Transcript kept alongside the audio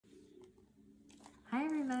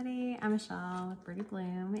I'm Michelle with Birdie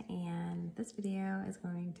Bloom, and this video is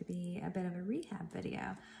going to be a bit of a rehab video.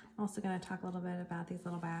 I'm also going to talk a little bit about these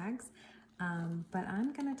little bags, but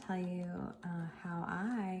I'm going to tell you how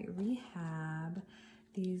I rehab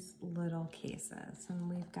these little cases. And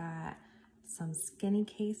we've got some skinny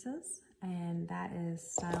cases, and that is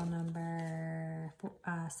style number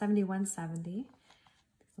 7170. These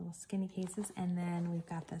little skinny cases, and then we've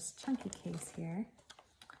got this chunky case here.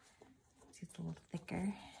 It's a little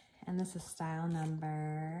thicker, and this is style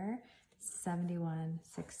number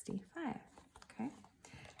 7165. Okay,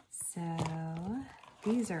 so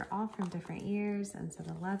these are all from different years, and so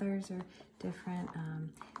the leathers are different.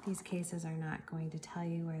 These cases are not going to tell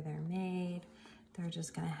you where they're made. They're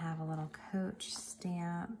just going to have a little Coach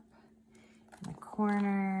stamp in the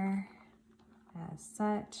corner as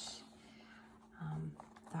such.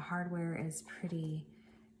 The hardware is pretty,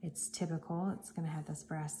 it's typical. It's going to have this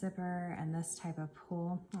brass zipper and this type of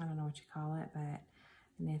pull. I don't know what you call it, but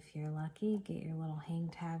and if you're lucky, get your little hang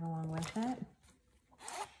tag along with it.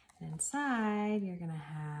 And inside, you're going to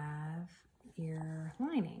have your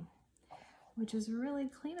lining, which is really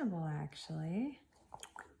cleanable, actually.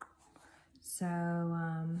 So,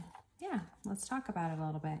 yeah, let's talk about it a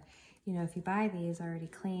little bit. You know, if you buy these already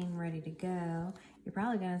clean, ready to go, you're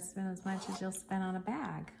probably going to spend as much as you'll spend on a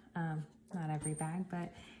bag. Not every bag,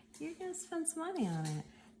 but you're going to spend some money on it.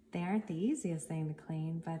 They aren't the easiest thing to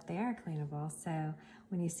clean, but they are cleanable. So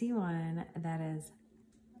when you see one that is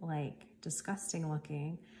like disgusting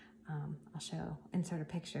looking, I'll insert a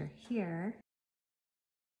picture here.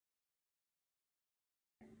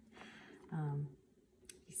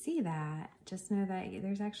 You see that, just know that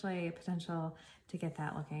there's actually a potential to get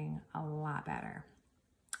that looking a lot better.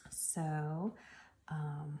 So,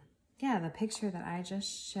 yeah, the picture that I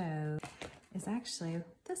just showed is actually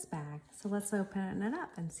this bag. So let's open it up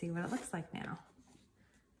and see what it looks like now.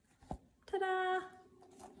 Ta-da!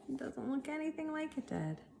 It doesn't look anything like it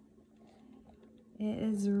did. It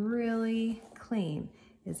is really clean.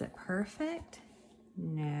 Is it perfect?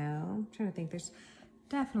 No. I'm trying to think. There's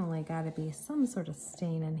definitely got to be some sort of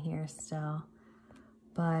stain in here still.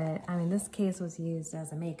 But, I mean, this case was used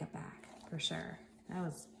as a makeup bag for sure. That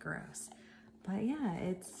was gross. But yeah,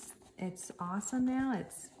 it's awesome now.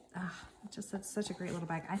 It's such a great little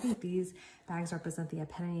bag. I think these bags represent the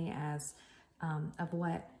epitome of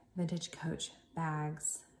what vintage Coach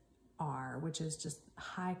bags are, which is just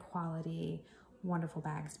high quality, wonderful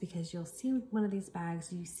bags, because you'll see one of these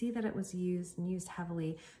bags, you see that it was used and used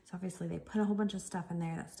heavily. So obviously they put a whole bunch of stuff in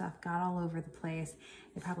there. That stuff got all over the place.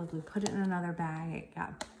 They probably put it in another bag. It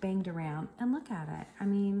got banged around, and look at it. I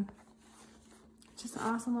mean, just an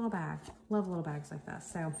awesome little bag. Love little bags like this.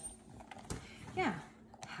 So yeah,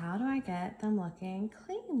 how do I get them looking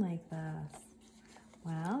clean like this?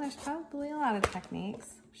 Well, there's probably a lot of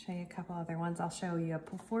techniques. I'll show you a couple other ones. I'll show you a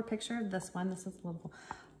before picture of this one. This is a little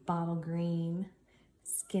bottle green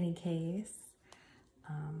skinny case.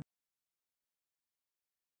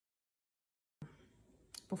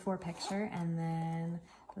 Before picture, and then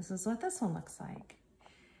this is what this one looks like.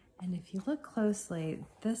 And if you look closely,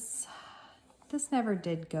 this never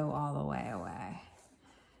did go all the way away.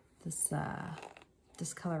 This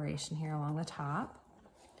discoloration here along the top,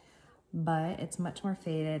 but it's much more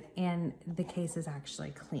faded, and the case is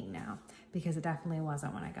actually clean now, because it definitely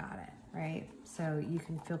wasn't when I got it, right? So you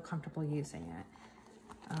can feel comfortable using it.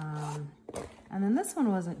 And then this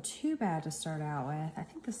one wasn't too bad to start out with. I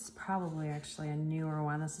think this is probably actually a newer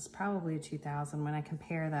one. This is probably a 2000 when I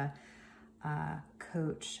compare the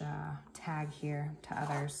Coach tag here to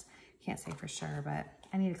others. Can't say for sure, but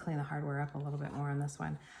I need to clean the hardware up a little bit more on this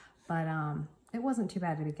one. But it wasn't too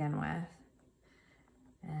bad to begin with.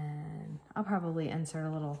 And I'll probably insert a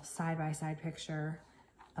little side-by-side picture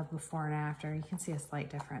of before and after. You can see a slight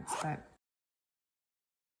difference, but.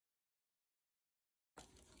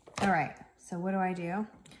 All right, so what do?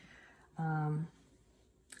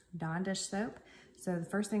 Dawn dish soap. So the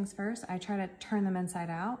first things first, I try to turn them inside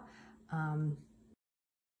out.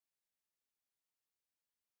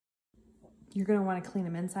 You're going to want to clean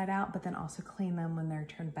them inside out, but then also clean them when they're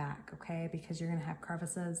turned back, okay? Because you're going to have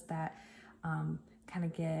crevices that kind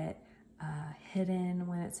of get hidden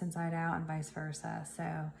when it's inside out, and vice versa.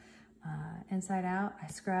 So inside out, I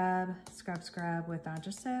scrub with Dawn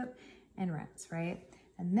dish soap and rinse, right?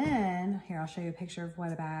 And then here, I'll show you a picture of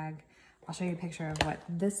what I'll show you a picture of what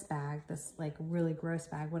this bag, this like really gross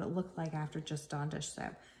bag, what it looked like after just Dawn dish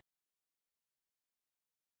soap.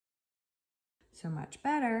 So much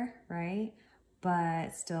better, right?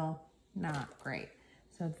 But still not great.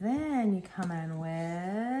 So then you come in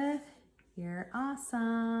with your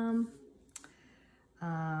awesome.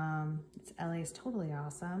 It's LA's Totally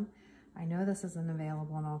Awesome. I know this isn't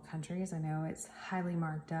available in all countries. I know it's highly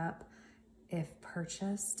marked up if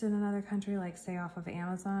purchased in another country, like say off of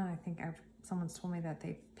Amazon. I think someone's told me that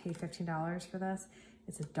they paid $15 for this.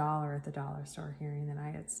 It's $1 at the dollar store here in the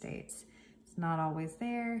United States. It's not always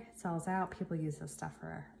there, it sells out. People use this stuff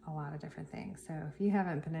for a lot of different things. So if you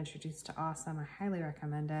haven't been introduced to Awesome, I highly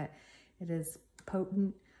recommend it. It is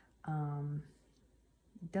potent.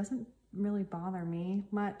 It doesn't really bother me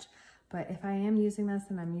much, but if I am using this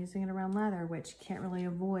and I'm using it around leather, which you can't really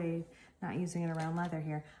avoid not using it around leather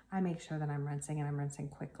here, I make sure that I'm rinsing and I'm rinsing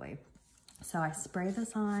quickly. So I spray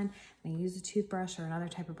this on and I use a toothbrush or another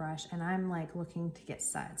type of brush, and I'm like looking to get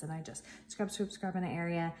suds, and I just scrub in an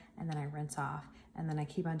area and then I rinse off, and then I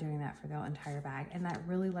keep on doing that for the entire bag, and that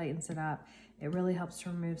really lightens it up. It really helps to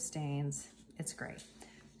remove stains. It's great.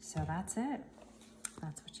 So that's it.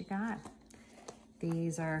 That's what you got.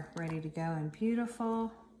 These are ready to go and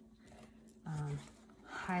beautiful.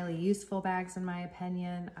 Highly useful bags in my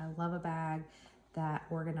opinion. I love a bag that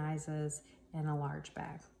organizes in a large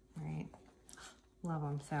bag, right? Love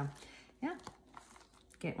them. So yeah,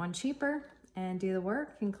 get one cheaper and do the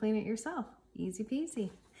work and clean it yourself. Easy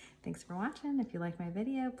peasy. Thanks for watching. If you like my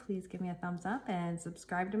video, please give me a thumbs up and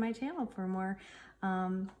subscribe to my channel for more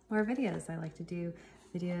videos. I like to do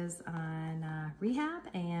videos on rehab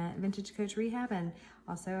and vintage Coach Rehab, and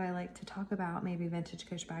also I like to talk about maybe vintage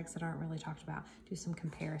Coach bags that aren't really talked about, do some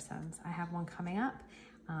comparisons. I have one coming up,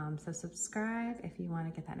 so subscribe if you want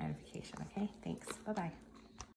to get that notification, okay? Thanks, bye-bye.